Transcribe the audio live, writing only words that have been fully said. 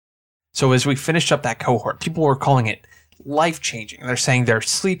So as we finished up that cohort, people were calling it life-changing. They're saying they're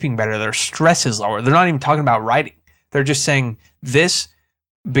sleeping better, their stress is lower. They're not even talking about writing. They're just saying this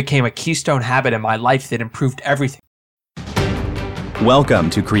became a keystone habit in my life that improved everything. Welcome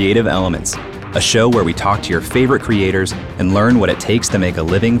to Creative Elements, a show where we talk to your favorite creators and learn what it takes to make a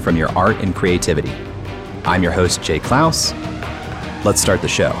living from your art and creativity. I'm your host, Jay Klaus. Let's start the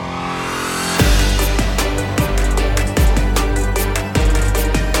show.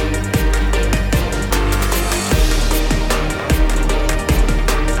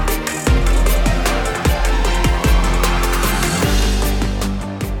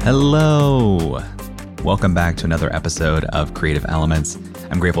 Hello. Welcome back to another episode of Creative Elements.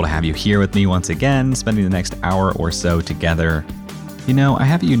 I'm grateful to have you here with me once again, spending the next hour or so together. You know, I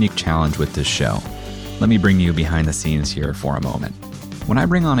have a unique challenge with this show. Let me bring you behind the scenes here for a moment. When I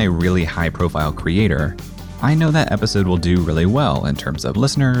bring on a really high-profile creator, I know that episode will do really well in terms of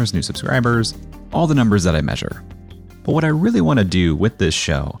listeners, new subscribers, all the numbers that I measure. But what I really want to do with this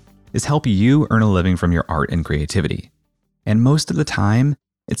show is help you earn a living from your art and creativity. And most of the time,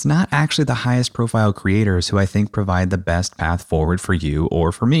 it's not actually the highest profile creators who I think provide the best path forward for you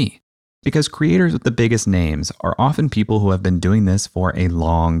or for me. Because creators with the biggest names are often people who have been doing this for a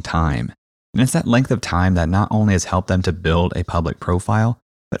long time. And it's that length of time that not only has helped them to build a public profile,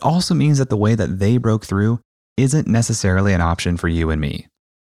 but also means that the way that they broke through isn't necessarily an option for you and me.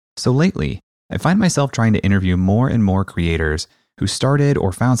 So lately, I find myself trying to interview more and more creators who started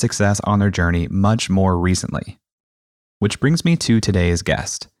or found success on their journey much more recently. Which brings me to today's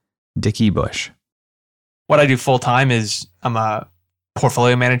guest, Dickie Bush. What I do full time is I'm a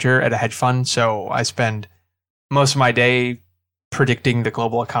portfolio manager at a hedge fund. So I spend most of my day predicting the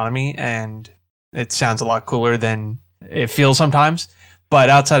global economy, and it sounds a lot cooler than it feels sometimes. But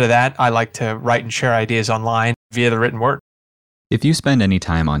outside of that, I like to write and share ideas online via the written word. If you spend any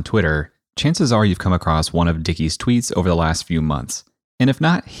time on Twitter, chances are you've come across one of Dickie's tweets over the last few months. And if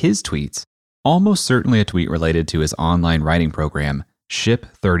not his tweets, almost certainly a tweet related to his online writing program, Ship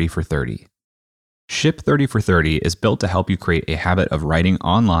 30 for 30. Ship 30 for 30 is built to help you create a habit of writing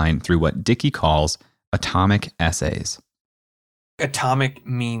online through what Dickie calls atomic essays. Atomic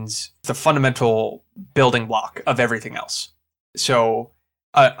means the fundamental building block of everything else. So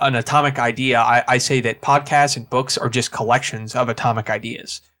an atomic idea, I say that podcasts and books are just collections of atomic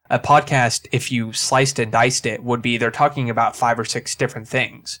ideas. A podcast, if you sliced and diced it, would be they're talking about 5 or 6 different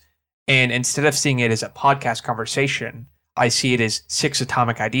things. And instead of seeing it as a podcast conversation, I see it as 6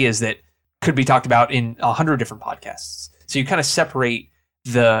 atomic ideas that could be talked about in 100 different podcasts. So you kind of separate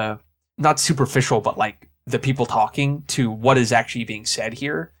the, not superficial, but like the people talking to what is actually being said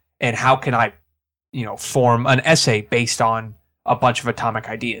here. And how can I, form an essay based on a bunch of atomic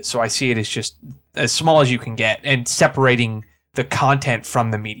ideas? So I see it as just as small as you can get and separating the content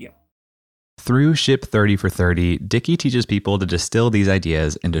from the medium. Through Ship 30 for 30, Dickie teaches people to distill these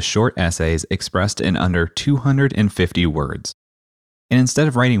ideas into short essays expressed in under 250 words. And instead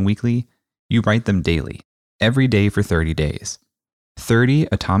of writing weekly, you write them daily, every day for 30 days. 30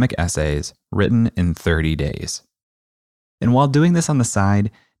 atomic essays written in 30 days. And while doing this on the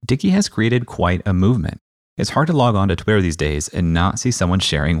side, Dickie has created quite a movement. It's hard to log on to Twitter these days and not see someone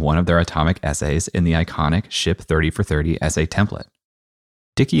sharing one of their atomic essays in the iconic Ship 30 for 30 essay template.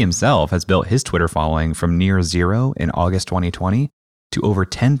 Dickie himself has built his Twitter following from near 0 in August 2020 to over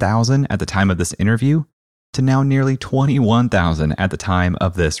 10,000 at the time of this interview to now nearly 21,000 at the time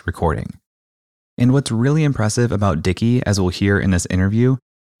of this recording. And what's really impressive about Dickie, as we'll hear in this interview,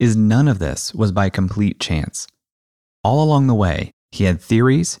 is none of this was by complete chance. All along the way, he had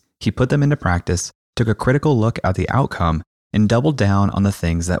theories, he put them into practice, took a critical look at the outcome, and doubled down on the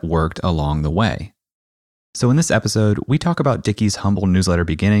things that worked along the way. So in this episode, we talk about Dickie's humble newsletter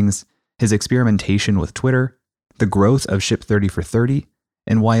beginnings, his experimentation with Twitter, the growth of Ship 30 for 30,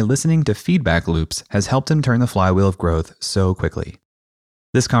 and why listening to feedback loops has helped him turn the flywheel of growth so quickly.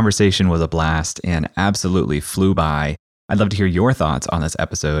 This conversation was a blast and absolutely flew by. I'd love to hear your thoughts on this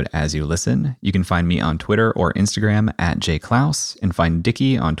episode as you listen. You can find me on Twitter or Instagram at jklaus and find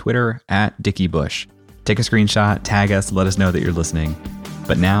Dickie on Twitter at Dickie Bush. Take a screenshot, tag us, let us know that you're listening.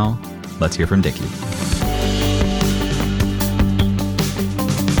 But now, let's hear from Dickie.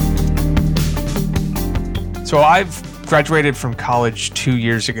 So I've graduated from college 2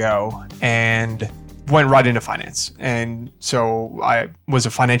 years ago and went right into finance. And so I was a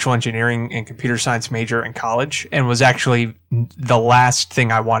financial engineering and computer science major in college, and was actually the last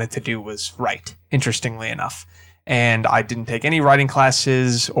thing I wanted to do was write, interestingly enough. And I didn't take any writing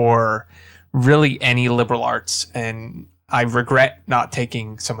classes or really any liberal arts. And I regret not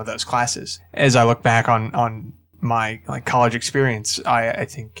taking some of those classes. As I look back on my college experience, I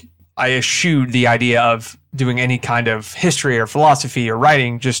think I eschewed the idea of doing any kind of history or philosophy or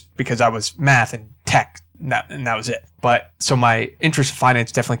writing just because I was math and tech, and that was it. But so my interest in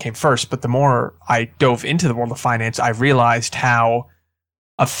finance definitely came first. But the more I dove into the world of finance, I realized how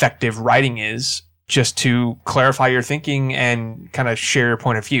effective writing is just to clarify your thinking and kind of share your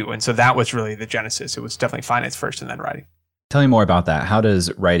point of view. And so that was really the genesis. It was definitely finance first and then writing. Tell me more about that. How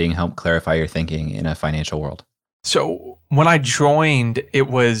does writing help clarify your thinking in a financial world? So when I joined, it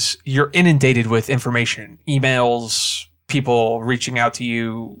was you're inundated with information, emails, people reaching out to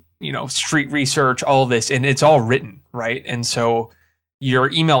you, street research, all of this, and it's all written, right? And so your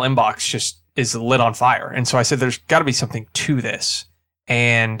email inbox just is lit on fire. And so I said, there's got to be something to this.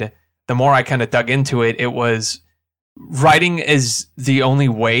 And the more I kind of dug into it, it was writing is the only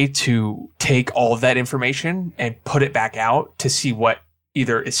way to take all of that information and put it back out to see what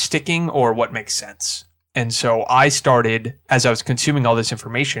either is sticking or what makes sense. And so I started, as I was consuming all this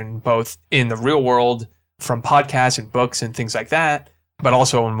information, both in the real world from podcasts and books and things like that, but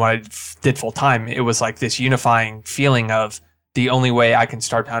also in what I did full time, it was like this unifying feeling of the only way I can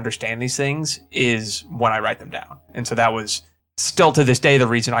start to understand these things is when I write them down. And so that was still to this day, the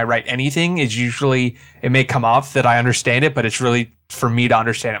reason I write anything is usually it may come off that I understand it, but it's really for me to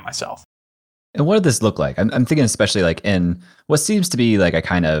understand it myself. And what did this look like? I'm thinking especially like in what seems to be like a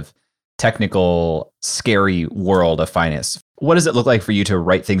kind of technical, scary world of finance. What does it look like for you to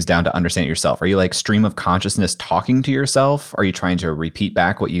write things down to understand it yourself? Are you like stream of consciousness talking to yourself? Are you trying to repeat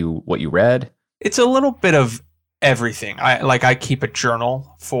back what you read? It's a little bit of everything. I keep a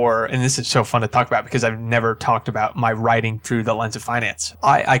journal and this is so fun to talk about because I've never talked about my writing through the lens of finance.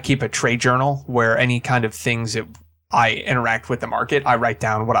 I keep a trade journal where any kind of things that I interact with the market, I write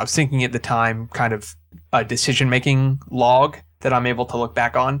down what I was thinking at the time, kind of a decision-making log that I'm able to look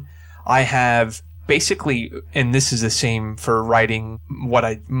back on. I have basically, and this is the same for writing what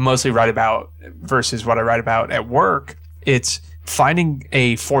I mostly write about versus what I write about at work, it's finding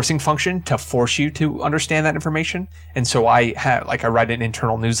a forcing function to force you to understand that information. And so I write an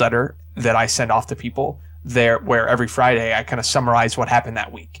internal newsletter that I send off to people there where every Friday I kind of summarize what happened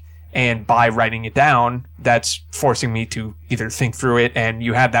that week. And by writing it down, that's forcing me to either think through it, and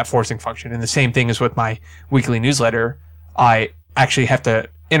you have that forcing function. And the same thing is with my weekly newsletter. I actually have to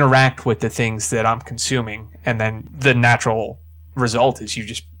interact with the things that I'm consuming, and then the natural result is you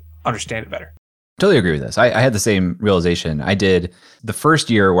just understand it better. Totally agree with this. I had the same realization. I did the first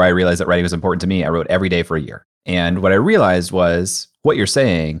year where I realized that writing was important to me. I wrote every day for a year. And what I realized was what you're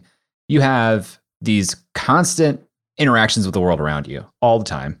saying, you have these constant interactions with the world around you all the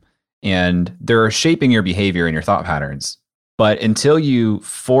time. And they're shaping your behavior and your thought patterns. But until you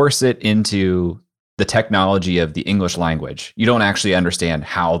force it into the technology of the English language, you don't actually understand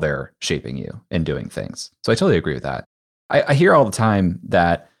how they're shaping you and doing things. So I totally agree with that. I hear all the time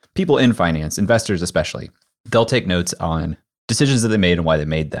that people in finance, investors especially, they'll take notes on decisions that they made and why they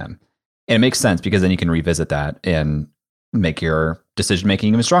made them. And it makes sense because then you can revisit that and make your decision making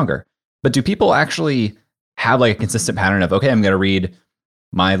even stronger. But do people actually have like a consistent pattern of, okay, I'm going to read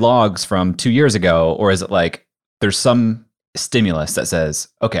my logs from 2 years ago? Or is it like there's some stimulus that says,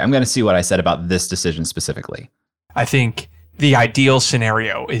 okay, I'm going to see what I said about this decision specifically? I think the ideal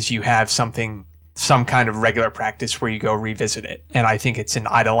scenario is you have some kind of regular practice where you go revisit it. And I think it's an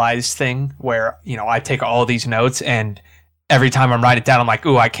idolized thing where, I take all these notes and every time I'm writing it down, I'm like,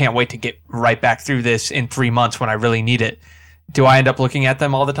 ooh, I can't wait to get right back through this in 3 months when I really need it. Do I end up looking at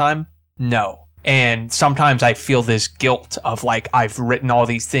them all the time? No. And sometimes I feel this guilt of like, I've written all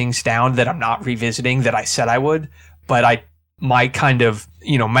these things down that I'm not revisiting that I said I would, but my kind of,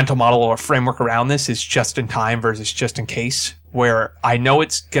 mental model or framework around this is just in time versus just in case, where I know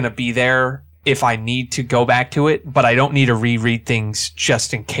it's going to be there if I need to go back to it, but I don't need to reread things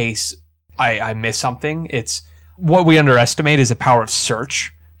just in case I miss something. It's what we underestimate is the power of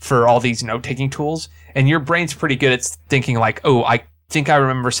search for all these note-taking tools. And your brain's pretty good at thinking like, oh, I think I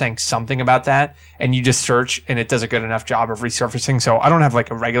remember saying something about that, and you just search and it does a good enough job of resurfacing. So I don't have like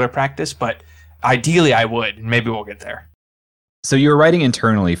a regular practice, but ideally I would, and maybe we'll get there. So you were writing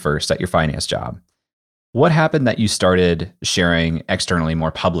internally first at your finance job. What happened that you started sharing externally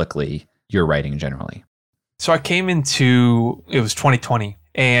more publicly your writing generally? So it was 2020,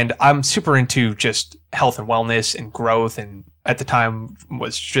 and I'm super into just health and wellness and growth, and at the time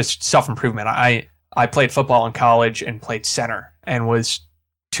was just self-improvement. I played football in college and played center and was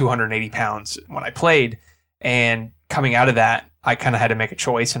 280 pounds when I played. And coming out of that, I kind of had to make a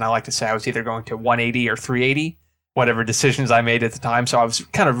choice. And I like to say I was either going to 180 or 380, whatever decisions I made at the time. So I was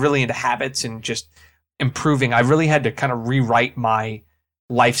kind of really into habits and just improving. I really had to kind of rewrite my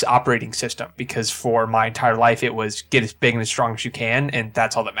life's operating system, because for my entire life, it was get as big and as strong as you can. And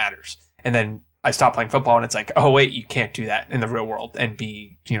that's all that matters. And then I stopped playing football, and it's like, oh, wait, you can't do that in the real world and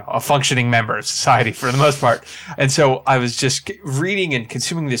be, a functioning member of society for the most part. And so I was just reading and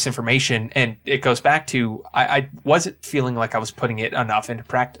consuming this information, and it goes back to I wasn't feeling like I was putting it enough into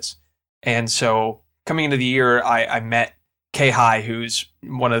practice. And so coming into the year, I met Kay High, who's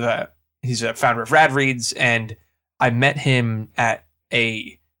he's a founder of Rad Reads, and I met him at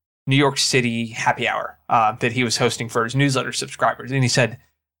a New York City happy hour that he was hosting for his newsletter subscribers. And he said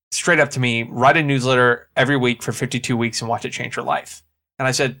straight up to me, write a newsletter every week for 52 weeks and watch it change your life. And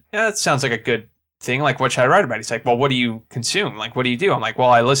I said, yeah, that sounds like a good thing. Like, what should I write about? He's like, well, what do you consume? Like, what do you do? I'm like, well,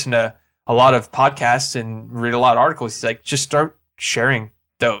 I listen to a lot of podcasts and read a lot of articles. He's like, just start sharing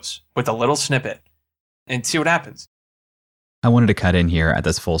those with a little snippet and see what happens. I wanted to cut in here at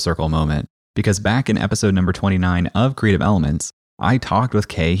this full circle moment because back in episode number 29 of Creative Elements, I talked with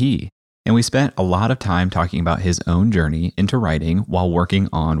Kay He, and we spent a lot of time talking about his own journey into writing while working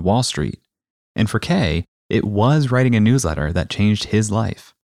on Wall Street. And for Kay, it was writing a newsletter that changed his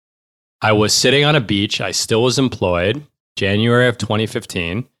life. I was sitting on a beach. I still was employed, January of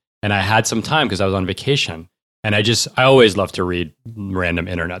 2015, and I had some time because I was on vacation. And I always love to read random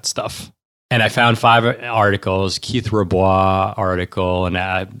internet stuff. And I found 5 articles, Keith Rabois article, an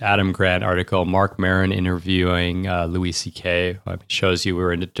Adam Grant article, Mark Maron interviewing Louis C.K. Shows you we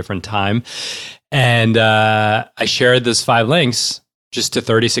were in a different time. And I shared those 5 links just to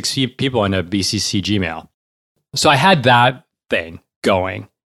 36 people in a BCC Gmail. So I had that thing going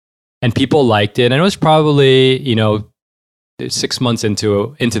and people liked it. And it was probably, 6 months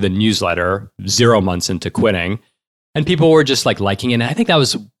into the newsletter, 0 months into quitting. And people were just like liking it. And I think that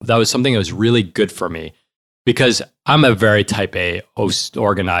was something that was really good for me because I'm a very type A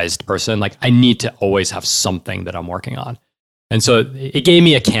organized person. Like I need to always have something that I'm working on. And so it gave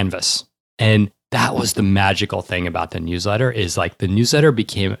me a canvas. And that was the magical thing about the newsletter is like the newsletter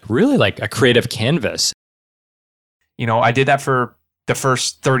became really like a creative canvas. I did that for the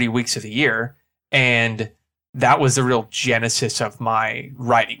first 30 weeks of the year. And that was the real genesis of my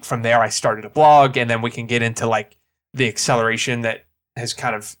writing. From there, I started a blog, and then we can get into like the acceleration that has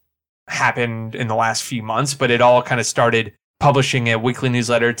kind of happened in the last few months, but it all kind of started publishing a weekly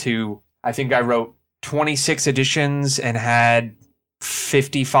newsletter to, I think I wrote 26 editions and had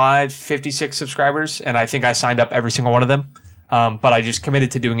 56 subscribers. And I think I signed up every single one of them. But I just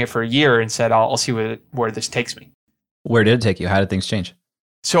committed to doing it for a year and said, I'll see where this takes me. Where did it take you? How did things change?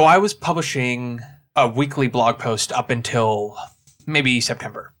 So I was publishing a weekly blog post up until maybe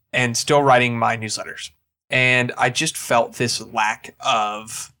September and still writing my newsletters. And I just felt this lack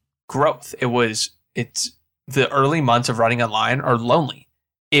of growth. It's the early months of writing online are lonely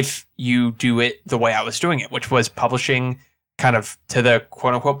if you do it the way I was doing it, which was publishing kind of to the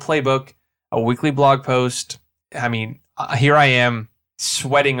quote unquote playbook, a weekly blog post. I mean, here I am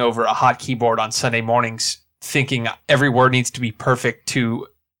sweating over a hot keyboard on Sunday mornings, thinking every word needs to be perfect to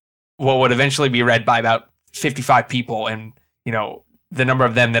what would eventually be read by about 55 people. And, the number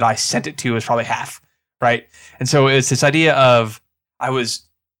of them that I sent it to is probably half. Right. And so it's this idea of I was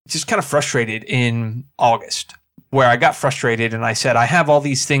just kind of frustrated in August where I got frustrated and I said, I have all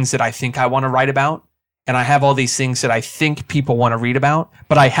these things that I think I want to write about. And I have all these things that I think people want to read about,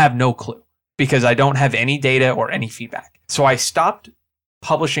 but I have no clue because I don't have any data or any feedback. So I stopped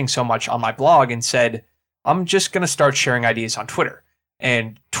publishing so much on my blog and said, I'm just going to start sharing ideas on Twitter.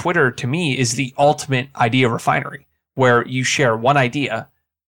 And Twitter to me is the ultimate idea refinery where you share one idea.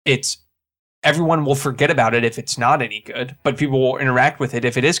 Everyone will forget about it if it's not any good, but people will interact with it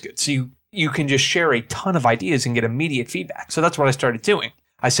if it is good. So you can just share a ton of ideas and get immediate feedback. So that's what I started doing.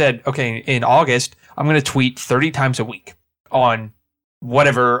 I said, okay, in August, I'm going to tweet 30 times a week on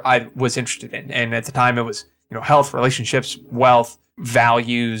whatever I was interested in. And at the time it was, health, relationships, wealth,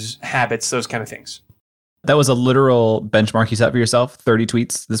 values, habits, those kind of things. That was a literal benchmark you set for yourself, 30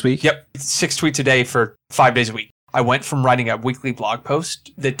 tweets this week? Yep, 6 tweets a day for 5 days a week. I went from writing a weekly blog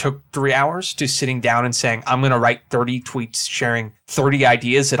post that took 3 hours to sitting down and saying, I'm going to write 30 tweets sharing 30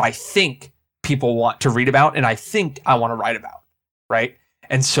 ideas that I think people want to read about and I think I want to write about, right?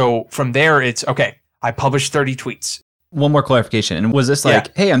 And so from there, it's, okay, I published 30 tweets. One more clarification. And was this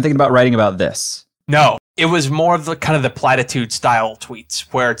like, hey, I'm thinking about writing about this? No, it was more of the kind of the platitude style tweets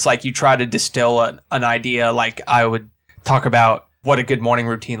where it's like you try to distill an idea. Like I would talk about what a good morning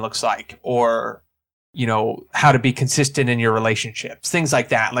routine looks like or how to be consistent in your relationships, things like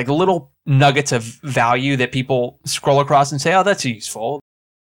that, like little nuggets of value that people scroll across and say, oh, that's useful.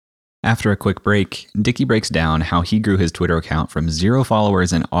 After a quick break, Dickie breaks down how he grew his Twitter account from 0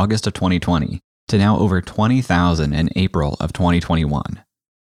 followers in August of 2020 to now over 20,000 in April of 2021.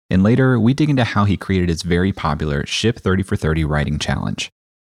 And later, we dig into how he created his very popular Ship 30 for 30 writing challenge.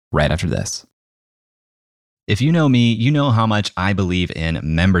 Right after this. If you know me, you know how much I believe in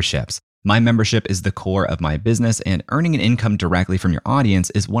memberships. My membership is the core of my business, and earning an income directly from your audience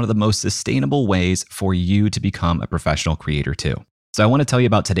is one of the most sustainable ways for you to become a professional creator too. So I want to tell you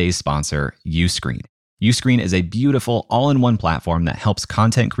about today's sponsor, Uscreen. Uscreen is a beautiful all-in-one platform that helps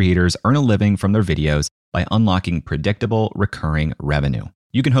content creators earn a living from their videos by unlocking predictable, recurring revenue.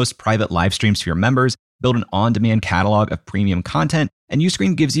 You can host private live streams for your members, build an on-demand catalog of premium content, and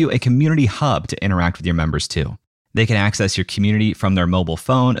Uscreen gives you a community hub to interact with your members too. They can access your community from their mobile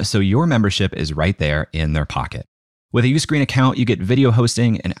phone, so your membership is right there in their pocket. With a Uscreen account, you get video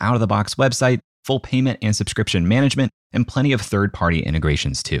hosting, an out-of-the-box website, full payment and subscription management, and plenty of third-party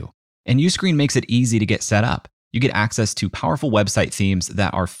integrations too. And Uscreen makes it easy to get set up. You get access to powerful website themes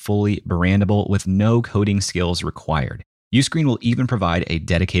that are fully brandable with no coding skills required. Uscreen will even provide a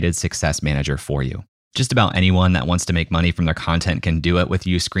dedicated success manager for you. Just about anyone that wants to make money from their content can do it with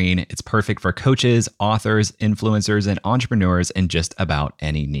Uscreen. It's perfect for coaches, authors, influencers, and entrepreneurs in just about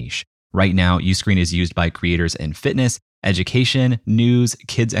any niche. Right now, Uscreen is used by creators in fitness, education, news,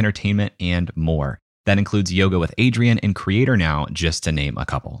 kids entertainment, and more. That includes Yoga with Adriene and Creator Now, just to name a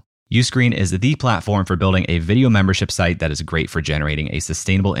couple. Uscreen is the platform for building a video membership site that is great for generating a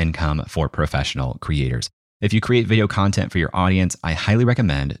sustainable income for professional creators. If you create video content for your audience, I highly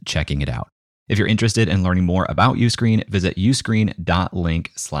recommend checking it out. If you're interested in learning more about Uscreen, visit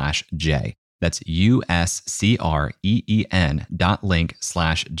uscreen.link/J. That's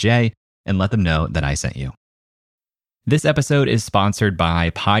uscreen.link/J, and let them know that I sent you. This episode is sponsored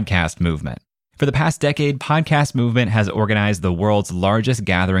by Podcast Movement. For the past decade, Podcast Movement has organized the world's largest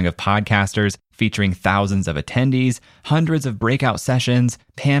gathering of podcasters, featuring thousands of attendees, hundreds of breakout sessions,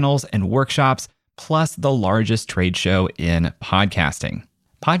 panels, and workshops, plus the largest trade show in podcasting.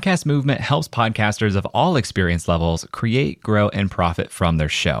 Podcast Movement helps podcasters of all experience levels create, grow, and profit from their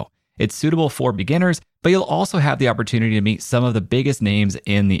show. It's suitable for beginners, but you'll also have the opportunity to meet some of the biggest names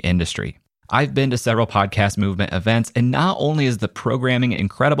in the industry. I've been to several Podcast Movement events, and not only is the programming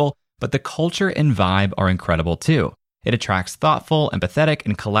incredible, but the culture and vibe are incredible too. It attracts thoughtful, empathetic,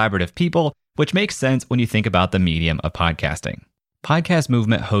 and collaborative people, which makes sense when you think about the medium of podcasting. Podcast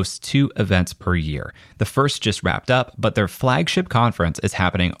Movement hosts 2 events per year. The first just wrapped up, but their flagship conference is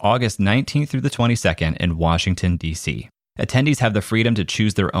happening August 19th through the 22nd in Washington, D.C. Attendees have the freedom to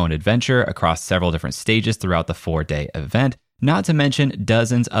choose their own adventure across several different stages throughout the 4-day event, not to mention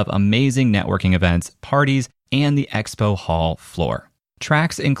dozens of amazing networking events, parties, and the expo hall floor.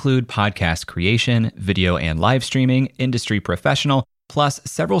 Tracks include podcast creation, video and live streaming, industry professional, plus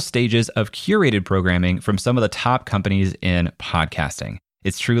several stages of curated programming from some of the top companies in podcasting.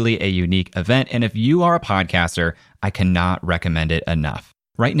 It's truly a unique event, and if you are a podcaster, I cannot recommend it enough.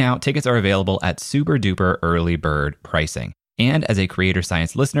 Right now, tickets are available at super duper early bird pricing. And as a Creator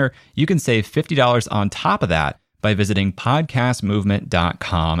Science listener, you can save $50 on top of that by visiting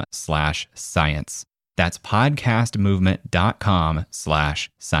podcastmovement.com/science. That's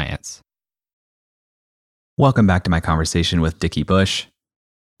podcastmovement.com/science. Welcome back to my conversation with Dickie Bush.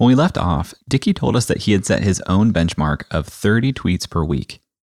 When we left off, Dickie told us that he had set his own benchmark of 30 tweets per week.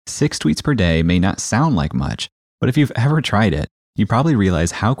 6 tweets per day may not sound like much, but if you've ever tried it, you probably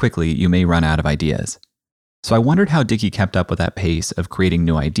realize how quickly you may run out of ideas. So I wondered how Dickie kept up with that pace of creating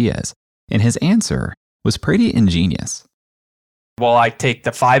new ideas, and his answer was pretty ingenious. Well, I take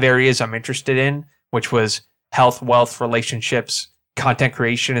the 5 areas I'm interested in, which was health, wealth, relationships, content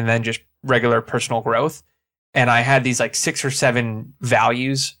creation, and then just regular personal growth. And I had these like 6 or 7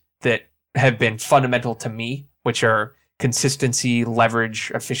 values that have been fundamental to me, which are consistency, leverage,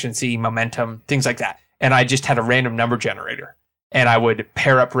 efficiency, momentum, things like that. And I just had a random number generator, and I would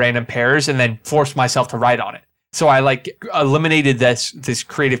pair up random pairs and then force myself to write on it. So I eliminated this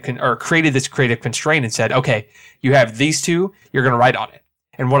creative created this creative constraint and said, okay, you have these 2, you're going to write on it.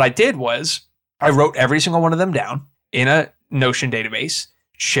 And what I did was I wrote every single one of them down in a Notion database,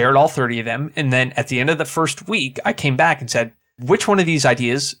 shared all 30 of them. And then at the end of the first week, I came back and said, which one of these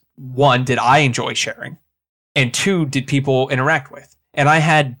ideas, 1, did I enjoy sharing? And 2, did people interact with? And I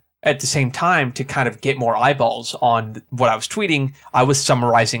had, at the same time, to kind of get more eyeballs on what I was tweeting, I was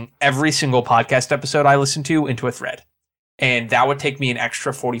summarizing every single podcast episode I listened to into a thread. And that would take me an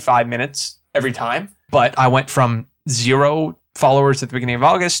extra 45 minutes every time. But I went from 0 followers at the beginning of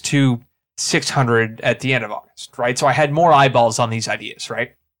August to 600 at the end of August, right? So I had more eyeballs on these ideas,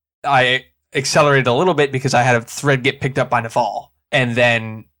 right? I accelerated a little bit because I had a thread get picked up by Naval. And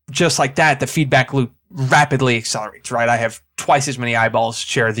then just like that, the feedback loop rapidly accelerates, right? I have twice as many eyeballs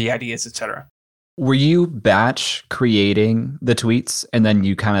share the ideas, etc. Were you batch creating the tweets and then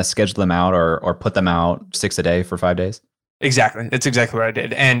you kind of schedule them out or put them out 6 a day for 5 days? Exactly. That's exactly what I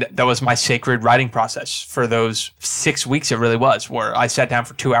did. And that was my sacred writing process for those 6 weeks. It really was, where I sat down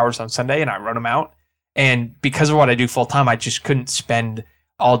for 2 hours on Sunday and I wrote them out. And because of what I do full time, I just couldn't spend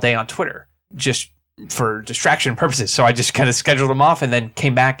all day on Twitter just for distraction purposes. So I just kind of scheduled them off and then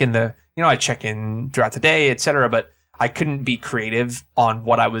came back I check in throughout the day, etc. But I couldn't be creative on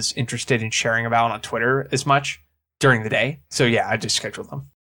what I was interested in sharing about on Twitter as much during the day. So yeah, I just scheduled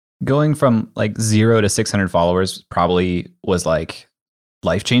them. Going from like 0 to 600 followers probably was like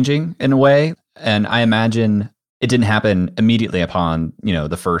life-changing in a way. And I imagine it didn't happen immediately upon,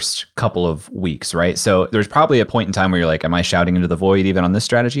 the first couple of weeks, right? So there's probably a point in time where you're like, am I shouting into the void even on this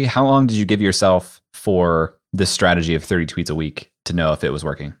strategy? How long did you give yourself for this strategy of 30 tweets a week to know if it was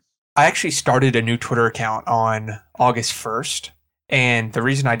working? I actually started a new Twitter account on August 1st. And the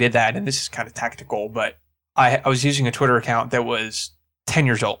reason I did that, and this is kind of tactical, but I was using a Twitter account that was 10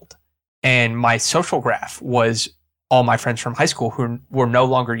 years old. And my social graph was all my friends from high school who were no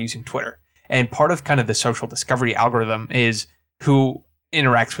longer using Twitter. And part of kind of the social discovery algorithm is who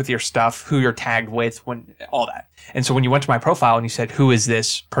interacts with your stuff, who you're tagged with, all that. And so when you went to my profile and you said, who is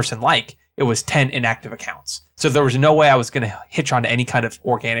this person like? It was 10 inactive accounts. So there was no way I was going to hitch on to any kind of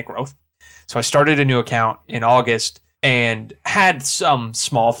organic growth. So I started a new account in August and had some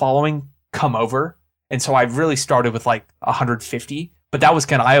small following come over. And so I really started with like 150, but that was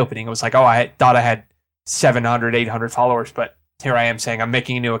kind of eye-opening. It was like, I thought I had 700, 800 followers, but here I am saying I'm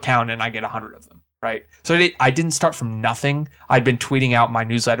making a new account and I get 100 of them, right? So I didn't start from nothing. I'd been tweeting out my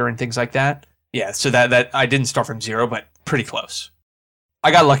newsletter and things like that. Yeah, so that I didn't start from zero, but pretty close. I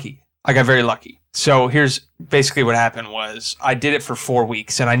got lucky. I got very lucky. So here's basically what happened was I did it for 4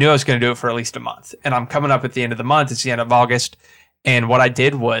 weeks and I knew I was going to do it for at least a month. And I'm coming up at the end of the month. It's the end of August. And what I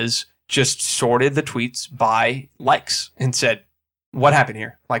did was just sorted the tweets by likes and said, what happened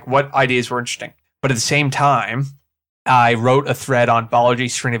here? Like what ideas were interesting? But at the same time, I wrote a thread on Balaji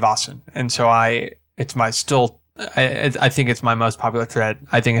Srinivasan. And so I think it's my most popular thread.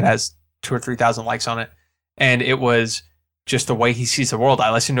 I think it has 2,000 or 3,000 likes on it. And it was just the way he sees the world.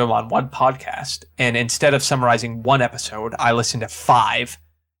 I listened to him on one podcast, and instead of summarizing one episode, I listened to 5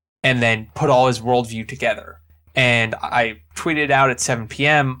 and then put all his worldview together. And I tweeted out at 7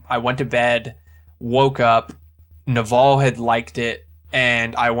 p.m. I went to bed, woke up, Naval had liked it,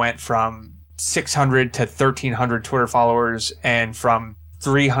 and I went from 600 to 1,300 Twitter followers and from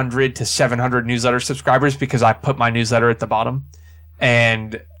 300 to 700 newsletter subscribers because I put my newsletter at the bottom.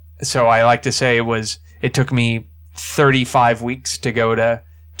 And so I like to say it took me 35 weeks to go to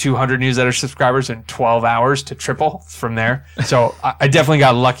 200 newsletter subscribers and 12 hours to triple from there. So I definitely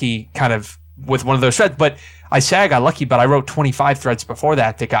got lucky kind of with one of those threads. But I say I got lucky, but I wrote 25 threads before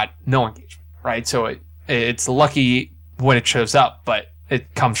that got no engagement, right? So it's lucky when it shows up, but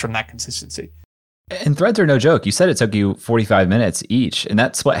it comes from that consistency. And threads are no joke. You said it took you 45 minutes each. And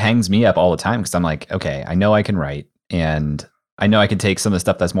that's what hangs me up all the time because I'm like, okay, I know I can write and I know I can take some of the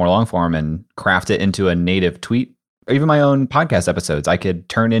stuff that's more long form and craft it into a native tweet. Or even my own podcast episodes, I could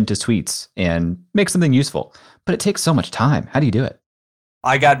turn into tweets and make something useful. But it takes so much time. How do you do it?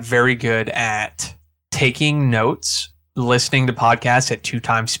 I got very good at taking notes, listening to podcasts at 2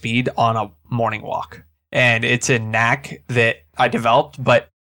 times speed on a morning walk. And it's a knack that I developed. But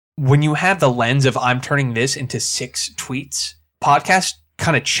when you have the lens of I'm turning this into 6 tweets, podcasts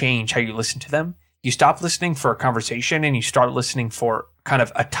kind of change how you listen to them. You stop listening for a conversation and you start listening for kind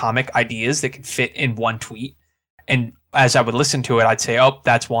of atomic ideas that can fit in one tweet. And as I would listen to it, I'd say, oh,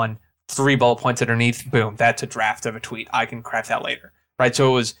 that's one, 3 bullet points underneath, boom, that's a draft of a tweet. I can craft that later, right?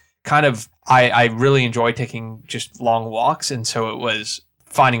 So it was kind of, I really enjoy taking just long walks. And so it was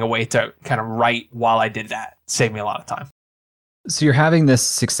finding a way to kind of write while I did that. Saved me a lot of time. So you're having this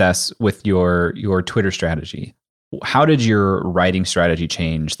success with your Twitter strategy. How did your writing strategy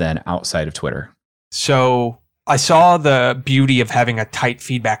change then outside of Twitter? So I saw the beauty of having a tight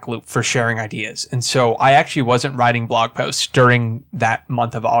feedback loop for sharing ideas. And so I actually wasn't writing blog posts during that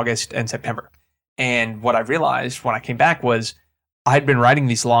month of August and September. And what I realized when I came back was I'd been writing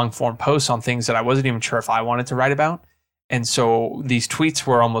these long form posts on things that I wasn't even sure if I wanted to write about. And so these tweets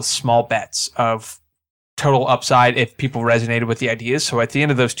were almost small bets of total upside if people resonated with the ideas. So at the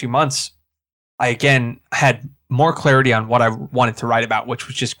end of those 2 months, I again had more clarity on what I wanted to write about, which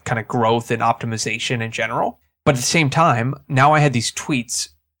was just kind of growth and optimization in general. But at the same time, now I had these tweets,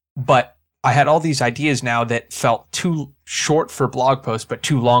 but I had all these ideas now that felt too short for blog posts, but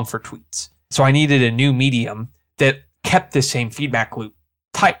too long for tweets. So I needed a new medium that kept the same feedback loop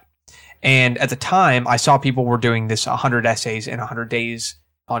tight. And at the time, I saw people were doing this 100 essays in 100 days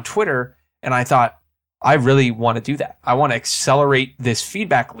on Twitter. And I thought, I really want to do that. I want to accelerate this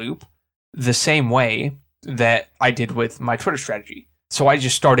feedback loop the same way that I did with my Twitter strategy. So I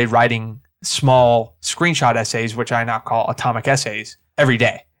just started writing small screenshot essays, which I now call atomic essays, every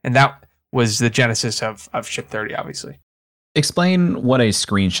day. And that was the genesis of Ship 30, obviously. Explain what a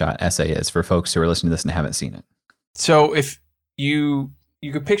screenshot essay is for folks who are listening to this and haven't seen it. So if you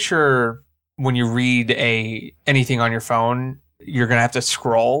could picture when you read anything on your phone, you're going to have to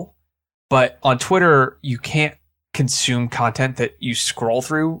scroll. But on Twitter, you can't consume content that you scroll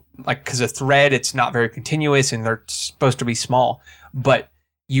through, like, because a thread, it's not very continuous and they're supposed to be small. But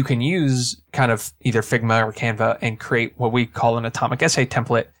you can use kind of either Figma or Canva and create what we call an atomic essay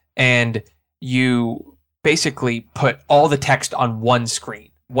template. And you basically put all the text on one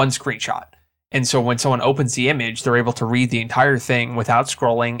screen, one screenshot. And so when someone opens the image, they're able to read the entire thing without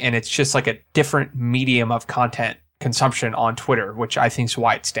scrolling. And it's just like a different medium of content consumption on Twitter, which I think is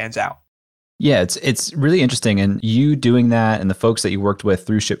why it stands out. Yeah, it's really interesting. And you doing that and the folks that you worked with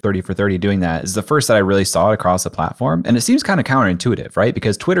through Ship 30 for 30 doing that is the first that I really saw it across the platform. And it seems kind of counterintuitive, right?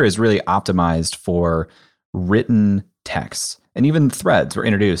 Because Twitter is really optimized for written text. And even threads were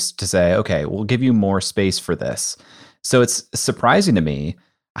introduced to say, okay, we'll give you more space for this. So it's surprising to me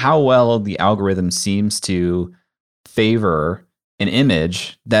how well the algorithm seems to favor an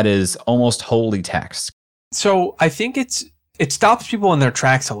image that is almost wholly text. So I think it stops people in their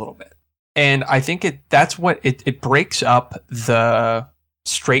tracks a little bit. And I think that's what it breaks up the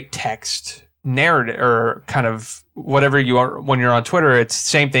straight text narrative, or kind of whatever you are when you're on Twitter. It's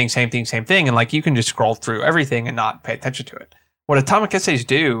same thing. And like you can just scroll through everything and not pay attention to it. What atomic essays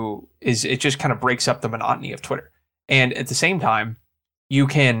do is it just kind of breaks up the monotony of Twitter. And at the same time, you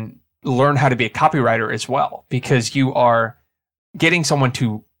can learn how to be a copywriter as well, because you are getting someone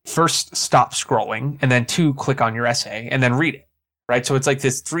to first stop scrolling and then to click on your essay and then read it. Right. So it's like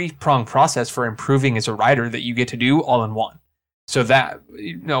this 3-pronged process for improving as a writer that you get to do all in one. So that,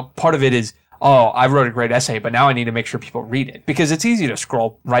 part of it is, I wrote a great essay, but now I need to make sure people read it, because it's easy to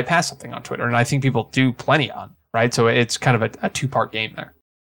scroll right past something on Twitter. And I think people do plenty on, right? So it's kind of a 2-part game there.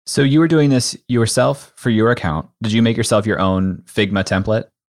 So you were doing this yourself for your account. Did you make yourself your own Figma template?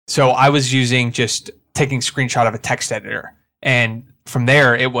 So I was using just taking a screenshot of a text editor. And from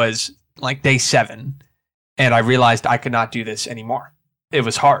there, it was like day 7. And I realized I could not do this anymore. It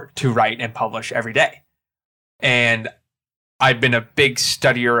was hard to write and publish every day. And I'd been a big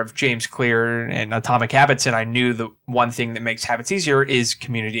studier of James Clear and Atomic Habits, and I knew the one thing that makes habits easier is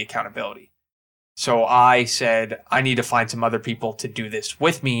community accountability. So I said, I need to find some other people to do this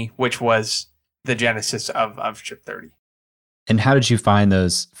with me, which was the genesis of Ship 30. And how did you find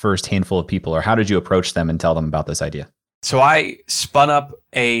those first handful of people, or how did you approach them and tell them about this idea? So I spun up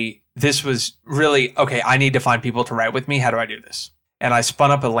this was really, okay, I need to find people to write with me. How do I do this? And I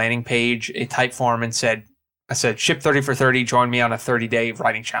spun up a landing page, a type form, and I said, Ship 30 for 30, join me on a 30-day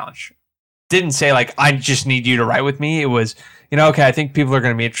writing challenge. Didn't say like, I just need you to write with me. It was, okay, I think people are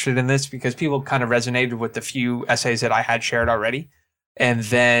going to be interested in this, because people kind of resonated with the few essays that I had shared already. And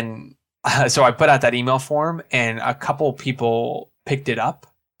then, so I put out that email form, and a couple people picked it up.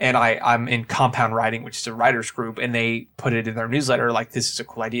 And I'm in Compound Writing, which is a writers group, and they put it in their newsletter like, this is a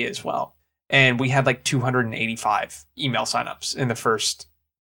cool idea as well. And we had like 285 email signups in the first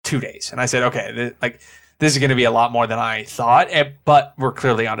 2 days. And I said, okay, this is going to be a lot more than I thought, but we're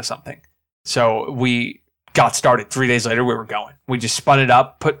clearly onto something. So we got started. 3 days later, we were going. We just spun it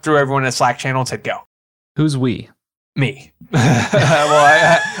up, threw everyone in a Slack channel and said, go. Who's we? Me.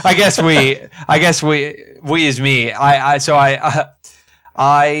 Well, I guess we is me.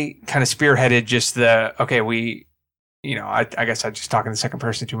 I kind of spearheaded just I guess I'm just talking in the second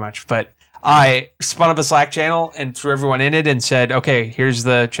person too much, but I spun up a Slack channel and threw everyone in it and said, okay, here's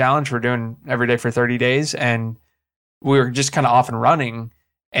the challenge. We're doing every day for 30 days. And we were just kind of off and running.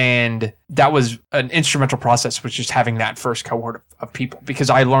 And that was an instrumental process, was just having that first cohort of people, because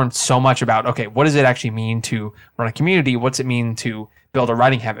I learned so much about, okay, what does it actually mean to run a community? What's it mean to build a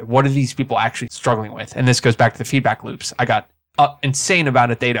writing habit? What are these people actually struggling with? And this goes back to the feedback loops. I got insane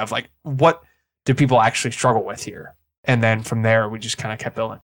amount of data of like, what do people actually struggle with here? And then from there, we just kind of kept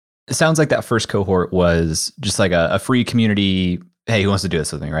building. It sounds like that first cohort was just like a free community. Hey, who wants to do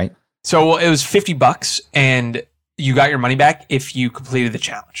this with me, right? So it was $50 and you got your money back if you completed the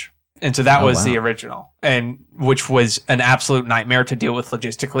challenge. And so that was the original, and which was an absolute nightmare to deal with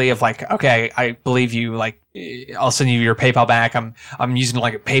logistically of like, okay, I believe you, like, I'll send you your PayPal back. I'm using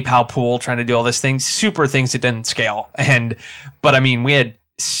like a PayPal pool trying to do all this thing, super things that didn't scale. But I mean, we had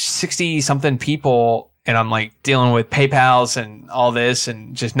 60 something people and I'm like dealing with PayPals and all this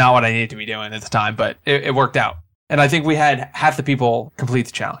and just not what I needed to be doing at the time, but it worked out. And I think we had half the people complete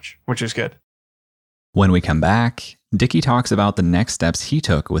the challenge, which is good. When we come back, Dickie talks about the next steps he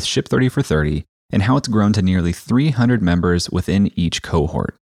took with Ship 30 for 30 and how it's grown to nearly 300 members within each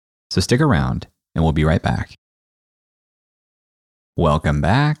cohort. So stick around and we'll be right back. Welcome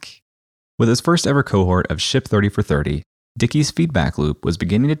back. With his first ever cohort of Ship 30 for 30, Dickie's feedback loop was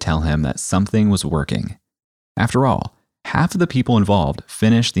beginning to tell him that something was working. After all, half of the people involved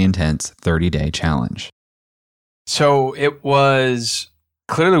finished the intense 30-day challenge. So it was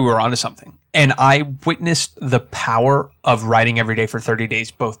clearly we were onto something. And I witnessed the power of writing every day for 30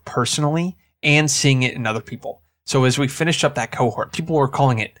 days, both personally and seeing it in other people. So as we finished up that cohort, people were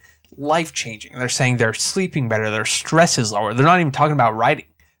calling it life-changing. They're saying they're sleeping better, their stress is lower. They're not even talking about writing.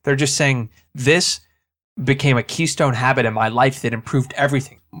 They're just saying this became a keystone habit in my life that improved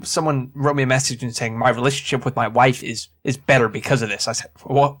everything. Someone wrote me a message and saying my relationship with my wife is better because of this. I said,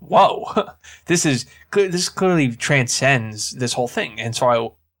 whoa, this clearly transcends this whole thing. And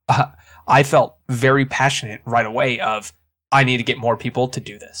so I felt very passionate right away of I need to get more people to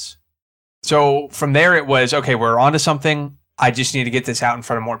do this. So from there it was, okay, we're onto something. I just need to get this out in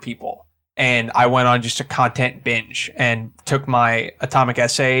front of more people. And I went on just a content binge and took my atomic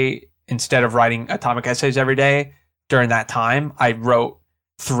essay. Instead of writing atomic essays every day during that time, I wrote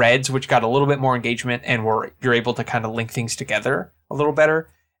threads, which got a little bit more engagement and you're able to kind of link things together a little better.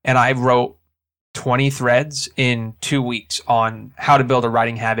 And I wrote 20 threads in 2 weeks on how to build a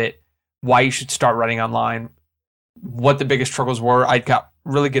writing habit, why you should start writing online, what the biggest struggles were. I got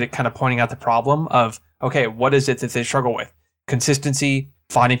really good at kind of pointing out the problem of, okay, what is it that they struggle with? Consistency,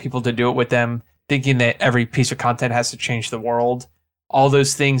 finding people to do it with them, thinking that every piece of content has to change the world. All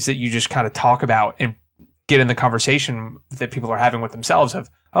those things that you just kind of talk about and get in the conversation that people are having with themselves of,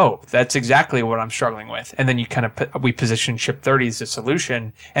 oh, that's exactly what I'm struggling with. And then you kind of we positioned Ship 30 as a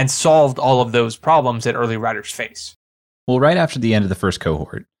solution and solved all of those problems that early writers face. Well, right after the end of the first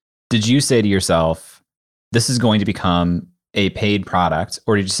cohort, did you say to yourself, this is going to become a paid product?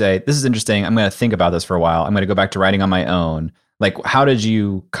 Or did you say, this is interesting, I'm going to think about this for a while, I'm going to go back to writing on my own? Like, how did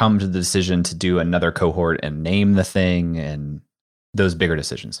you come to the decision to do another cohort and name the thing and those bigger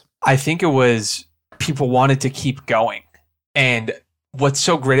decisions? I think it was people wanted to keep going. And what's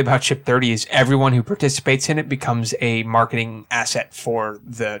so great about Ship 30 is everyone who participates in it becomes a marketing asset for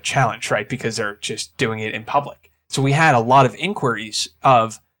the challenge, right? Because they're just doing it in public. So we had a lot of inquiries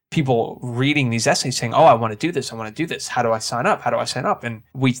of people reading these essays saying, oh, I want to do this. I want to do this. How do I sign up? How do I sign up? And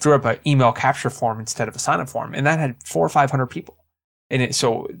we threw up an email capture form instead of a sign up form. And that had 400 or 500 people in it.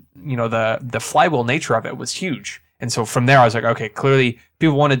 So, the flywheel nature of it was huge. And so from there, I was like, okay, clearly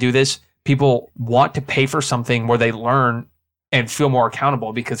people want to do this. People want to pay for something where they learn and feel more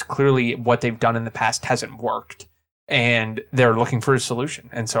accountable because clearly what they've done in the past hasn't worked and they're looking for a solution.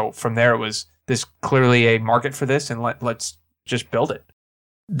 And so from there, it was this clearly a market for this and let's just build it.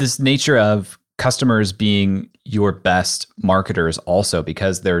 This nature of customers being your best marketers also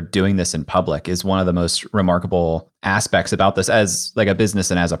because they're doing this in public is one of the most remarkable aspects about this as like a business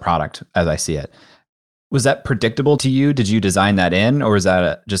and as a product, as I see it. Was that predictable to you? Did you design that in, or was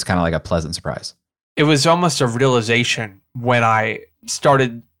that just kind of like a pleasant surprise? It was almost a realization when I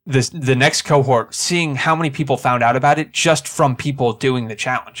started the next cohort, seeing how many people found out about it just from people doing the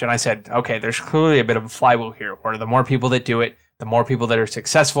challenge. And I said, okay, there's clearly a bit of a flywheel here where the more people that do it, the more people that are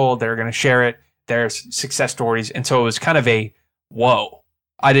successful, they're going to share it. There's success stories. And so it was kind of a, whoa,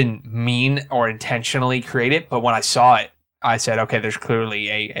 I didn't mean or intentionally create it. But when I saw it, I said, okay, there's clearly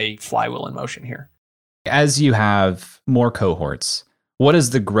a flywheel in motion here. As you have more cohorts, what has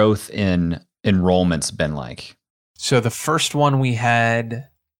the growth in enrollments been like? So the first one we had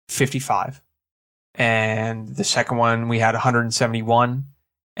 55, and the second one we had 171,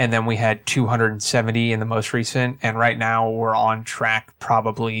 and then we had 270 in the most recent. And right now we're on track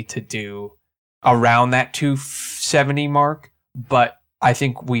probably to do around that 270 mark. But I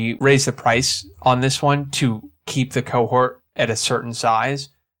think we raised the price on this one to keep the cohort at a certain size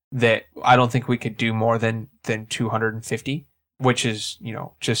that I don't think we could do more than 250, which is,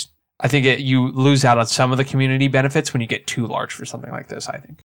 just, I think you lose out on some of the community benefits when you get too large for something like this, I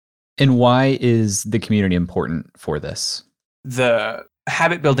think. And why is the community important for this? The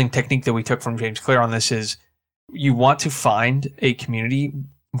habit building technique that we took from James Clear on this is you want to find a community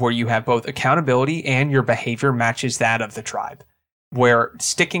where you have both accountability and your behavior matches that of the tribe, where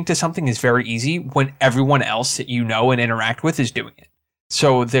sticking to something is very easy when everyone else that you know and interact with is doing it.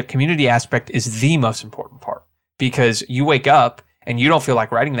 So the community aspect is the most important part because you wake up and you don't feel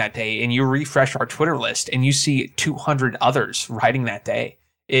like writing that day and you refresh our Twitter list and you see 200 others writing that day.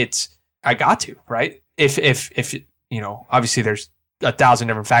 I got to, right? If obviously there's 1,000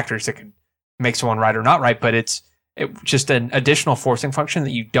 different factors that could make someone write or not write, but it's just an additional forcing function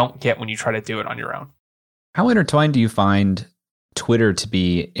that you don't get when you try to do it on your own. How intertwined do you find Twitter to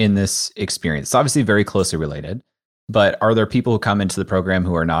be in this experience? It's obviously very closely related, but are there people who come into the program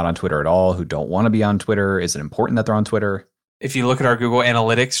who are not on Twitter at all, who don't want to be on Twitter? Is it important that they're on Twitter? If you look at our Google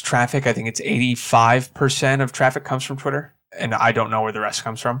Analytics traffic, I think it's 85% of traffic comes from Twitter. And I don't know where the rest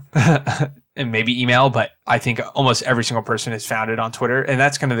comes from. And maybe email, but I think almost every single person is found it on Twitter. And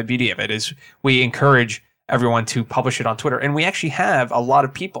that's kind of the beauty of it, is we encourage everyone to publish it on Twitter. And we actually have a lot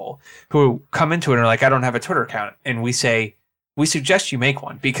of people who come into it and are like, I don't have a Twitter account. And we say, we suggest you make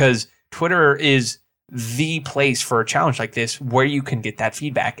one, because Twitter is the place for a challenge like this where you can get that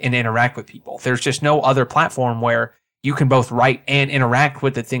feedback and interact with people. There's just no other platform where you can both write and interact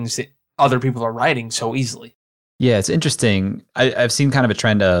with the things that other people are writing so easily. Yeah, it's interesting. I've seen kind of a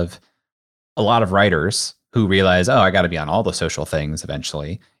trend of a lot of writers who realize, oh, I got to be on all the social things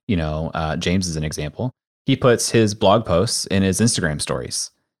eventually. James is an example. He puts his blog posts in his Instagram stories.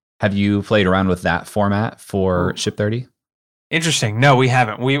 Have you played around with that format for Ship30? Interesting. No, we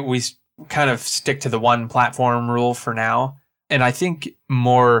haven't. We kind of stick to the one platform rule for now. And I think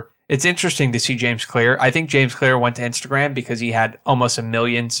it's interesting to see James Clear. I think James Clear went to Instagram because he had almost 1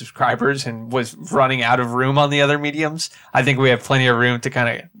 million subscribers and was running out of room on the other mediums. I think we have plenty of room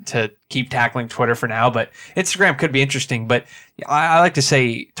to keep tackling Twitter for now, but Instagram could be interesting. But I like to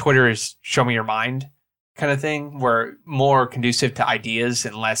say Twitter is show me your mind kind of thing, where more conducive to ideas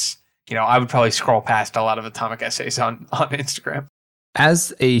and less, I would probably scroll past a lot of atomic essays on Instagram.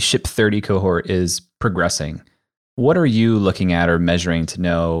 As a Ship30 cohort is progressing, what are you looking at or measuring to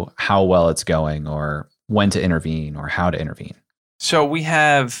know how well it's going, or when to intervene, or how to intervene? So we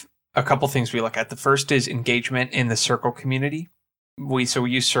have a couple things we look at. The first is engagement in the Circle community. We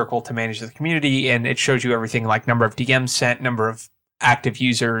use Circle to manage the community, and it shows you everything like number of DMs sent, number of active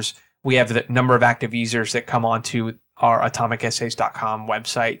users. We have the number of active users that come onto our atomicessays.com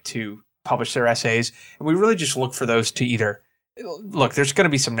website to publish their essays. And we really just look for those to either, look, there's going to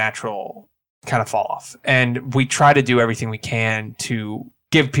be some natural kind of fall off. And we try to do everything we can to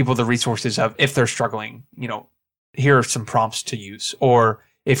give people the resources of, if they're struggling, here are some prompts to use. Or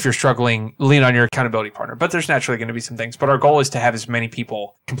if you're struggling, lean on your accountability partner. But there's naturally going to be some things. But our goal is to have as many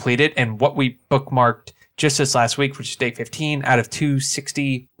people complete it. And what we bookmarked just this last week, which is day 15, out of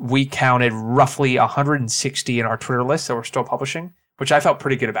 260, we counted roughly 160 in our Twitter list that we're still publishing, which I felt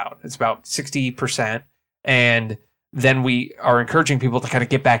pretty good about. It's about 60%. And then we are encouraging people to kind of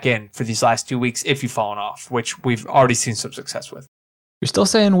get back in for these last 2 weeks if you've fallen off, which we've already seen some success with. You're still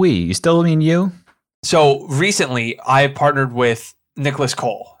saying we. You still mean you? So recently, I partnered with Nicholas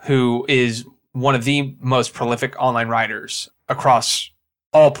Cole, who is one of the most prolific online writers across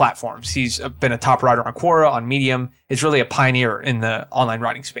all platforms. He's been a top writer on Quora, on Medium. Is really a pioneer in the online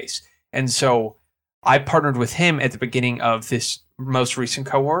writing space. And so I partnered with him at the beginning of this most recent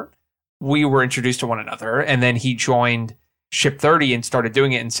cohort. We were introduced to one another, and then he joined Ship30 and started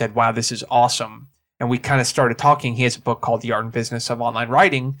doing it and said, wow, this is awesome. And we kind of started talking. He has a book called The Art and Business of Online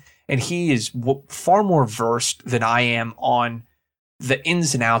Writing, and he is far more versed than I am on the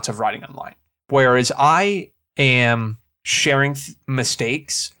ins and outs of writing online. Whereas I am sharing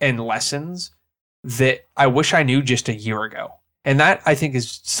mistakes and lessons that I wish I knew just a year ago. And that, I think,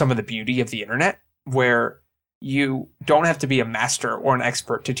 is some of the beauty of the internet, where you don't have to be a master or an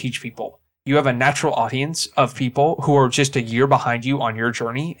expert to teach people. You have a natural audience of people who are just a year behind you on your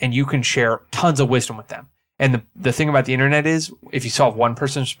journey, and you can share tons of wisdom with them. And the thing about the internet is, if you solve one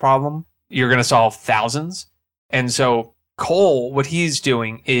person's problem, you're going to solve thousands. And so Cole, what he's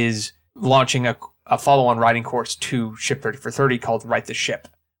doing is launching a follow-on writing course to Ship30 for 30 called Write the Ship,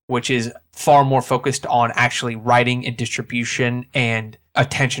 which is far more focused on actually writing and distribution and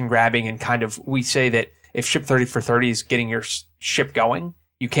attention grabbing. And kind of, we say that if Ship30 for 30 is getting your ship going,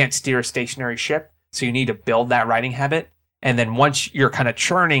 you can't steer a stationary ship. So you need to build that writing habit. And then once you're kind of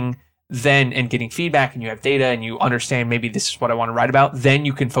churning then and getting feedback and you have data and you understand maybe this is what I want to write about, then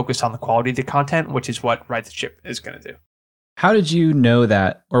you can focus on the quality of the content, which is what Write the Ship is going to do. How did you know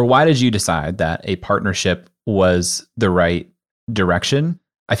that, or why did you decide that a partnership was the right direction?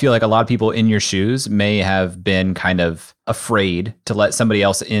 I feel like a lot of people in your shoes may have been kind of afraid to let somebody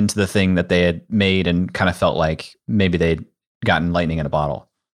else into the thing that they had made and kind of felt like maybe they'd gotten lightning in a bottle.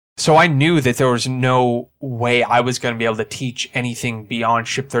 So I knew that there was no way I was going to be able to teach anything beyond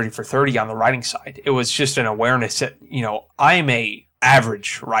Ship30 for 30 on the writing side. It was just an awareness that, I am a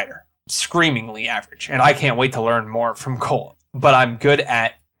average writer, screamingly average, and I can't wait to learn more from Cole. But I'm good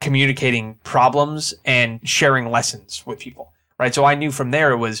at communicating problems and sharing lessons with people, right? So I knew from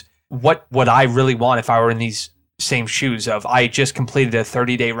there it was, what would I really want if I were in these same shoes of, I just completed a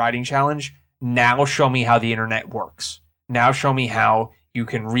 30-day writing challenge. Now show me how the internet works. Now show me how you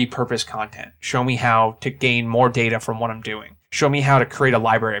can repurpose content. Show me how to gain more data from what I'm doing. Show me how to create a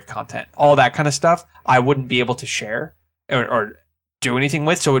library of content. All that kind of stuff I wouldn't be able to share or do anything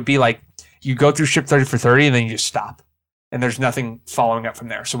with. So it would be like you go through Ship 30 for 30 and then you just stop. And there's nothing following up from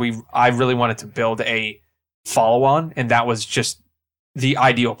there. So I really wanted to build a follow-on, and that was just the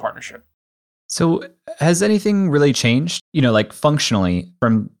ideal partnership. So has anything really changed, like functionally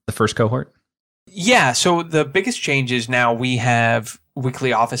from the first cohort? Yeah. So the biggest change is now we have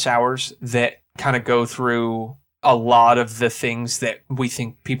weekly office hours that kind of go through a lot of the things that we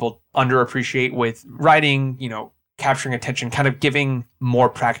think people underappreciate with writing, capturing attention, kind of giving more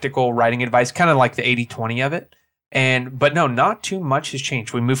practical writing advice, kind of like the 80-20 of it. But no, not too much has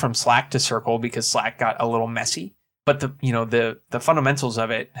changed. We moved from Slack to Circle because Slack got a little messy, but the fundamentals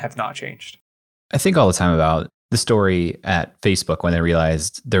of it have not changed. I think all the time about the story at Facebook when they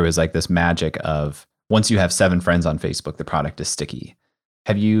realized there was like this magic of once you have 7 friends on Facebook, the product is sticky.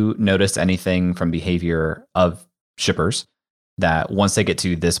 Have you noticed anything from behavior of shippers that once they get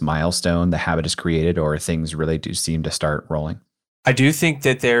to this milestone, the habit is created or things really do seem to start rolling? I do think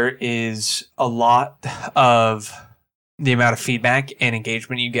that there is a lot of the amount of feedback and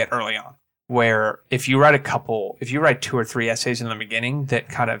engagement you get early on, where if you write 2 or 3 essays in the beginning that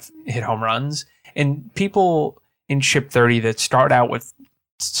kind of hit home runs, and people in Ship 30 that start out with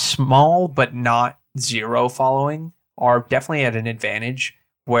small but not zero following are definitely at an advantage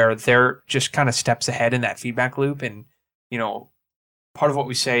where they're just kind of steps ahead in that feedback loop. And, part of what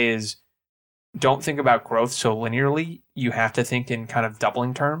we say is don't think about growth so linearly. You have to think in kind of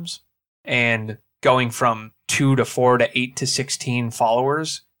doubling terms, and going from 2 to 4 to 8 to 16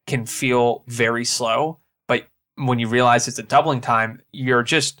 followers can feel very slow. But when you realize it's a doubling time,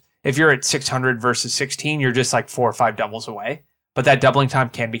 if you're at 600 versus 16, you're just like 4 or 5 doubles away. But that doubling time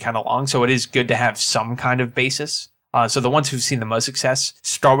can be kind of long. So it is good to have some kind of basis. So the ones who've seen the most success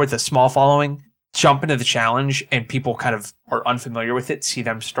start with a small following, jump into the challenge, and people kind of are unfamiliar with it, see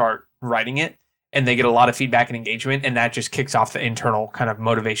them start writing it, and they get a lot of feedback and engagement. And that just kicks off the internal kind of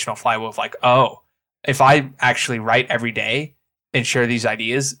motivational flywheel of like, oh, if I actually write every day and share these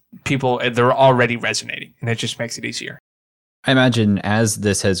ideas, they're already resonating, and it just makes it easier. I imagine as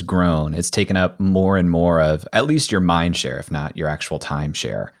this has grown, it's taken up more and more of at least your mind share, if not your actual time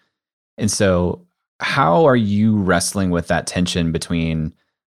share. And so how are you wrestling with that tension between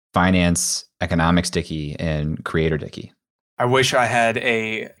finance, economics Dickie, and creator Dickie? I wish I had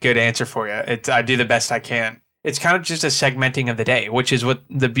a good answer for you. I do the best I can. It's kind of just a segmenting of the day, which is what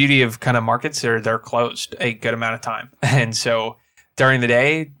the beauty of kind of markets are. They're closed a good amount of time. And so during the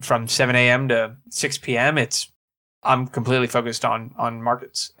day from 7 a.m. to 6 p.m., I'm completely focused on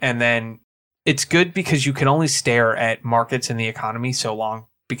markets. And then it's good because you can only stare at markets and the economy so long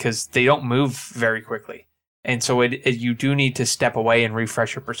because they don't move very quickly. And so you do need to step away and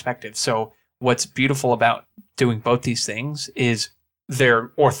refresh your perspective. So what's beautiful about doing both these things is they're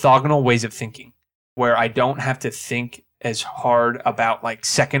orthogonal ways of thinking, where I don't have to think as hard about like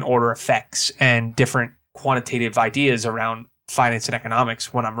second order effects and different quantitative ideas around finance and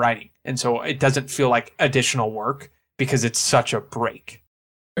economics when I'm writing. And so it doesn't feel like additional work because it's such a break.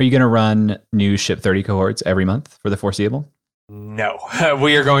 Are you going to run new Ship 30 cohorts every month for the foreseeable? No,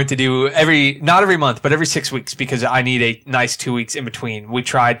 we are going to do not every month, but every 6 weeks, because I need a nice 2 weeks in between. We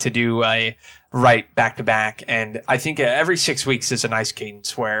tried to do a write back to back, and I think every 6 weeks is a nice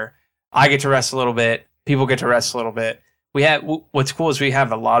cadence where I get to rest a little bit, people get to rest a little bit. What's cool is we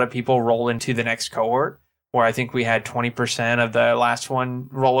have a lot of people roll into the next cohort, where I think we had 20% of the last one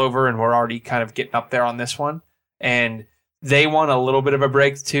roll over, and we're already kind of getting up there on this one. And they want a little bit of a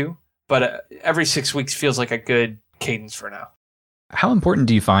break too, but every 6 weeks feels like a good cadence for now. How important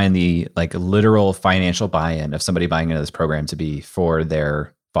do you find the literal financial buy-in of somebody buying into this program to be for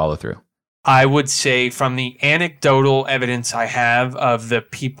their follow-through? I would say from the anecdotal evidence I have of the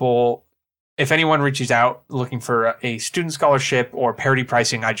people, if anyone reaches out looking for a student scholarship or parity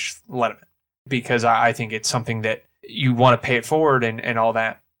pricing, I just let them in, because I think it's something that you want to pay it forward and all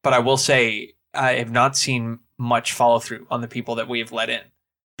that. But I will say I have not seen much follow-through on the people that we have let in,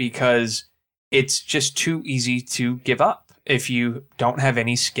 because it's just too easy to give up if you don't have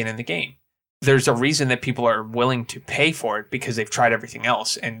any skin in the game. There's a reason that people are willing to pay for it, because they've tried everything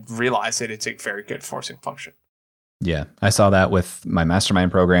else and realize that it's a very good forcing function. Yeah, I saw that with my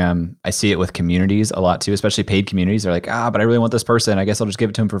mastermind program. I see it with communities a lot too, especially paid communities. They're like, but I really want this person. I guess I'll just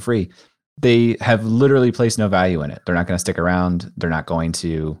give it to them for free. They have literally placed no value in it. They're not going to stick around. They're not going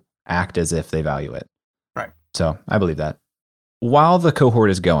to act as if they value it. Right. So I believe that. While the cohort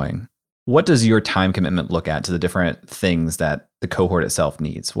is going, What does your time commitment look at to the different things that the cohort itself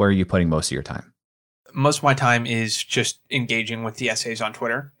needs? Where are you putting most of your time? Most of my time is just engaging with the essays on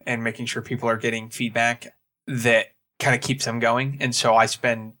Twitter and making sure people are getting feedback that kind of keeps them going. And so I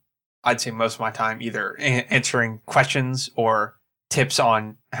spend, I'd say, most of my time either answering questions or tips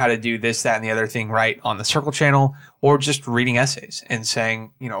on how to do this, that, and the other thing right on the Circle channel, or just reading essays and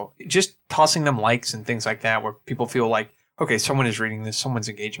saying, just tossing them likes and things like that, where people feel like, okay, someone is reading this, someone's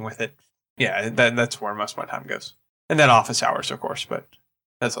engaging with it. Yeah, that's where most of my time goes. And then office hours, of course, but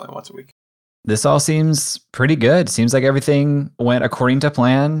that's only once a week. This all seems pretty good. Seems like everything went according to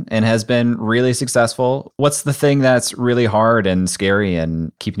plan and has been really successful. What's the thing that's really hard and scary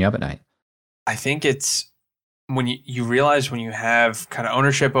and keeping you up at night? I think it's when you realize when you have kind of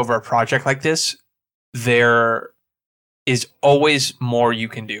ownership over a project like this, there is always more you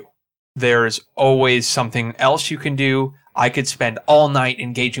can do. There's always something else you can do. I could spend all night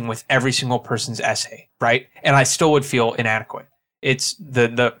engaging with every single person's essay, right? And I still would feel inadequate. It's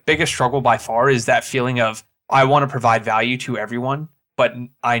the biggest struggle by far is that feeling of, I want to provide value to everyone, but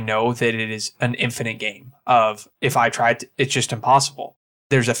I know that it is an infinite game of, if I tried, it's just impossible.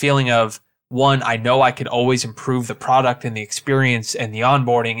 There's a feeling of, one, I know I could always improve the product and the experience and the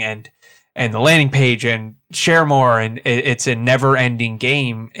onboarding and the landing page and share more. And it's a never ending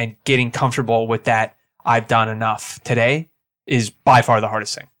game, and getting comfortable with that I've done enough today is by far the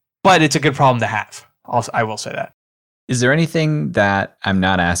hardest thing, but it's a good problem to have. I will say that. Is there anything that I'm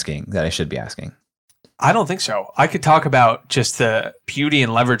not asking that I should be asking? I don't think so. I could talk about just the beauty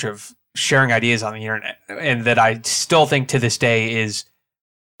and leverage of sharing ideas on the internet, and that I still think to this day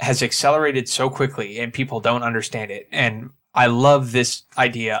has accelerated so quickly and people don't understand it. And I love this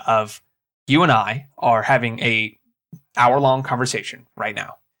idea of you and I are having a hour-long conversation right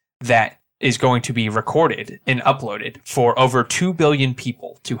now that is going to be recorded and uploaded for over 2 billion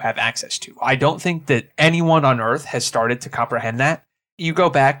people to have access to. I don't think that anyone on earth has started to comprehend that. You go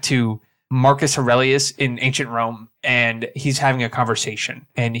back to Marcus Aurelius in ancient Rome, and he's having a conversation,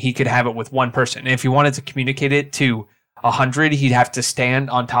 and he could have it with one person. And if he wanted to communicate it to 100, he'd have to stand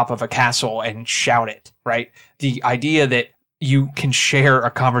on top of a castle and shout it, right? The idea that you can share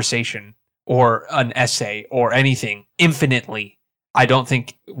a conversation or an essay or anything infinitely, I don't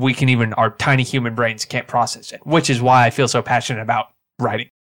think we can even, our tiny human brains can't process it, which is why I feel so passionate about writing.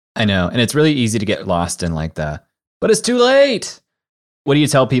 I know. And it's really easy to get lost in but it's too late. What do you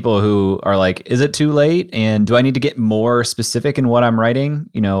tell people who are like, is it too late? And do I need to get more specific in what I'm writing?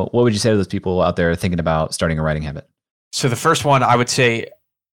 What would you say to those people out there thinking about starting a writing habit? So the first one, I would say,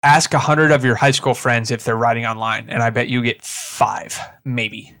 ask 100 of your high school friends if they're writing online, and I bet you get 5,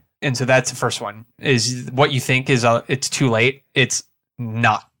 maybe. And so that's the first one, is what you think is it's too late. It's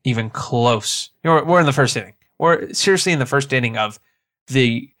not even close. We're in the first inning. We're seriously in the first inning of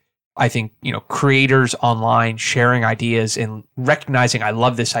I think, creators online sharing ideas and recognizing, I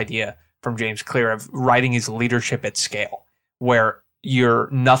love this idea from James Clear of writing is leadership at scale, where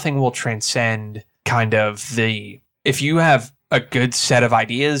nothing will transcend kind of if you have a good set of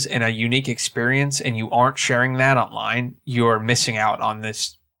ideas and a unique experience and you aren't sharing that online, you're missing out on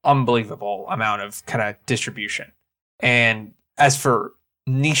this unbelievable amount of kind of distribution. And as for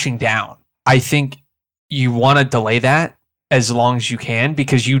niching down, I think you want to delay that as long as you can,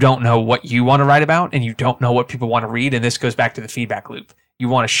 because you don't know what you want to write about and you don't know what people want to read. And this goes back to the feedback loop. You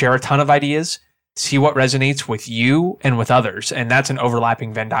want to share a ton of ideas, see what resonates with you and with others. And that's an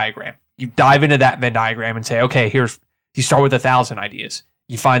overlapping Venn diagram. You dive into that Venn diagram and say, okay, you start with 1,000 ideas.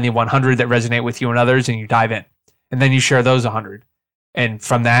 You find the 100 that resonate with you and others, and you dive in. And then you share those 100. And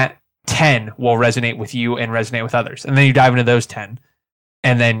from that, 10 will resonate with you and resonate with others. And then you dive into those 10.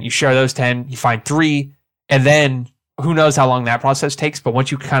 And then you share those 10, you find 3, and then who knows how long that process takes. But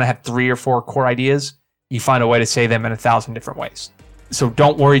once you kind of have 3 or 4 core ideas, you find a way to say them in 1,000 different ways. So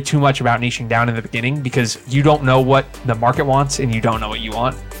don't worry too much about niching down in the beginning, because you don't know what the market wants and you don't know what you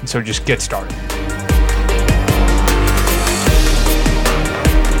want. And so just get started.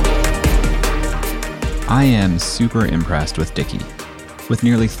 I am super impressed with Dicky. With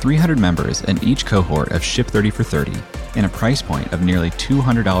nearly 300 members in each cohort of Ship 30 for 30 and a price point of nearly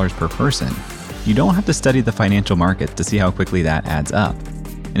 $200 per person, you don't have to study the financial markets to see how quickly that adds up.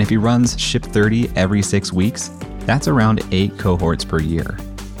 And if he runs Ship 30 every 6 weeks, that's around 8 cohorts per year.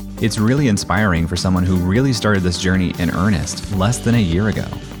 It's really inspiring for someone who really started this journey in earnest less than a year ago.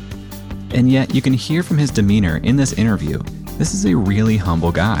 And yet you can hear from his demeanor in this interview, this is a really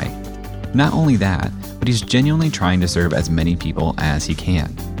humble guy. Not only that, but he's genuinely trying to serve as many people as he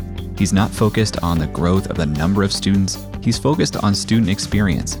can. He's not focused on the growth of the number of students, he's focused on student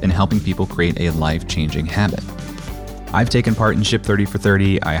experience and helping people create a life-changing habit. I've taken part in Ship 30 for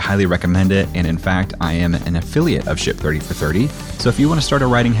 30. I highly recommend it. And in fact, I am an affiliate of Ship 30 for 30. So if you want to start a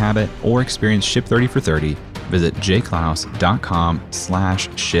writing habit or experience Ship 30 for 30, visit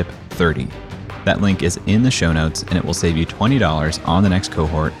jklaus.com/ship30. That link is in the show notes, and it will save you $20 on the next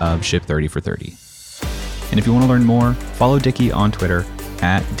cohort of Ship 30 for 30. And if you want to learn more, follow Dickie on Twitter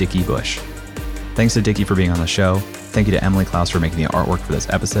 @DickieBush. Thanks to Dickie for being on the show. Thank you to Emily Klaus for making the artwork for this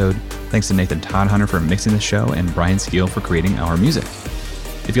episode. Thanks to Nathan Todd-Hunter for mixing the show, and Brian Skeel for creating our music.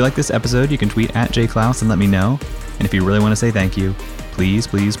 If you like this episode, you can tweet @jklaus and let me know. And if you really want to say thank you, please,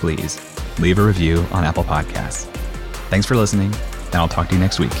 please, please leave a review on Apple Podcasts. Thanks for listening, and I'll talk to you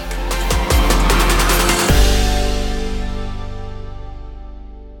next week.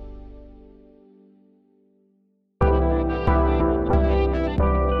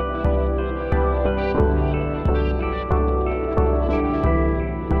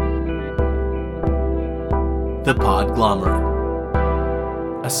 The Podglomerate,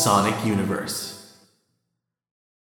 a sonic universe.